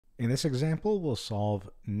In this example, we'll solve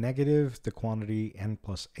negative the quantity n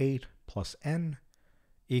plus 8 plus n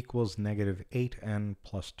equals negative 8n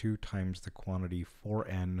plus 2 times the quantity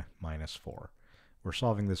 4n minus 4. We're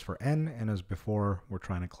solving this for n, and as before, we're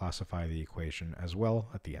trying to classify the equation as well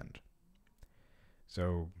at the end.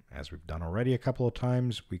 So, as we've done already a couple of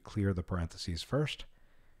times, we clear the parentheses first.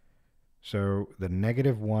 So the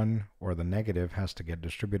negative 1, or the negative, has to get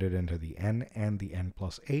distributed into the n and the n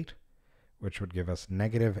plus 8, which would give us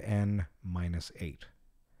negative n minus 8.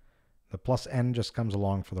 The plus n just comes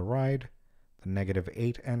along for the ride, the negative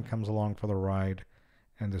 8n comes along for the ride,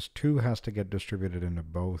 and this 2 has to get distributed into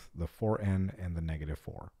both the 4n and the negative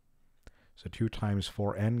 4. So 2 times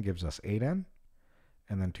 4n gives us 8n,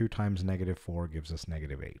 and then 2 times negative 4 gives us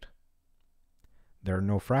negative 8. There are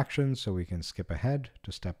no fractions, so we can skip ahead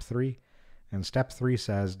to step 3. And step 3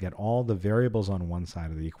 says get all the variables on one side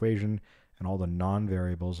of the equation and all the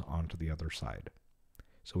non-variables onto the other side.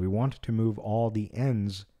 So we want to move all the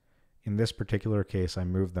n's. In this particular case, I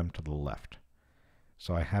move them to the left.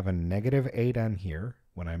 So I have a negative 8n here.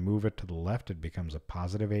 When I move it to the left, it becomes a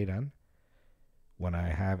positive 8n. When I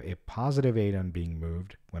have a positive 8n being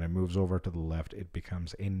moved, when it moves over to the left, it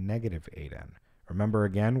becomes a negative 8n. Remember,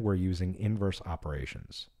 again, we're using inverse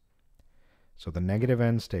operations. So the negative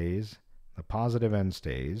n stays, the positive n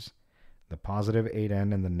stays, the positive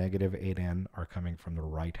 8n and the negative 8n are coming from the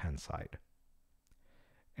right-hand side.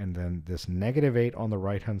 And then this negative 8 on the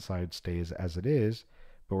right-hand side stays as it is,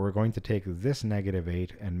 but we're going to take this negative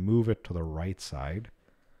 8 and move it to the right side.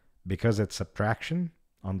 Because it's subtraction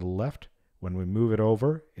on the left, when we move it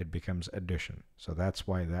over, it becomes addition. So that's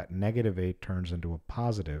why that negative 8 turns into a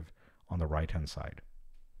positive on the right-hand side.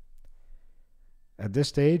 At this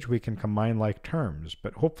stage, we can combine like terms,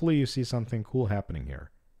 but hopefully you see something cool happening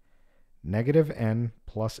here. Negative n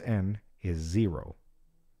plus n is 0.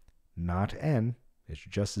 Not n, it's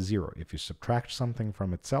just 0. If you subtract something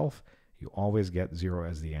from itself, you always get 0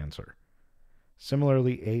 as the answer.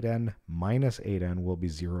 Similarly, 8n minus 8n will be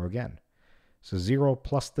 0 again. So 0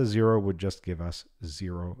 plus the 0 would just give us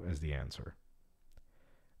 0 as the answer.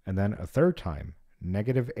 And then a third time,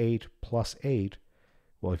 negative 8 plus 8,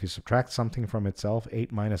 well, if you subtract something from itself,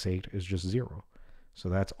 8 minus 8 is just 0. So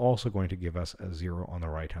that's also going to give us a 0 on the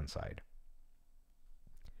right-hand side.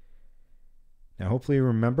 Now, hopefully you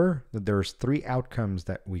remember that there's 3 outcomes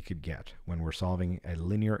that we could get when we're solving a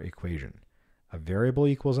linear equation. A variable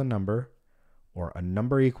equals a number, or a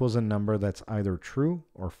number equals a number that's either true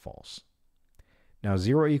or false. Now,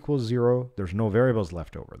 0 equals 0, there's no variables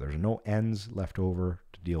left over. There's no n's left over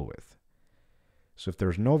to deal with. So if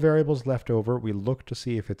there's no variables left over, we look to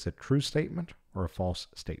see if it's a true statement or a false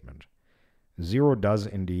statement. 0 does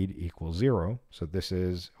indeed equal 0, so this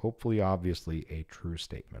is hopefully obviously a true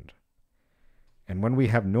statement. And when we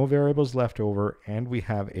have no variables left over and we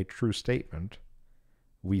have a true statement,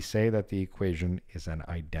 we say that the equation is an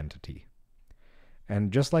identity.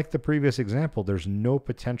 And just like the previous example, there's no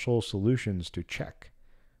potential solutions to check.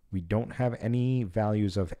 We don't have any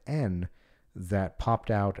values of n that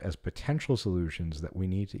popped out as potential solutions that we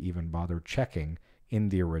need to even bother checking in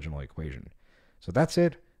the original equation. So that's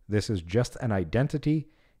it. This is just an identity.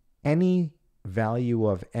 Any value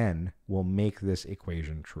of n will make this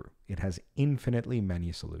equation true. It has infinitely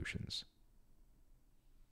many solutions.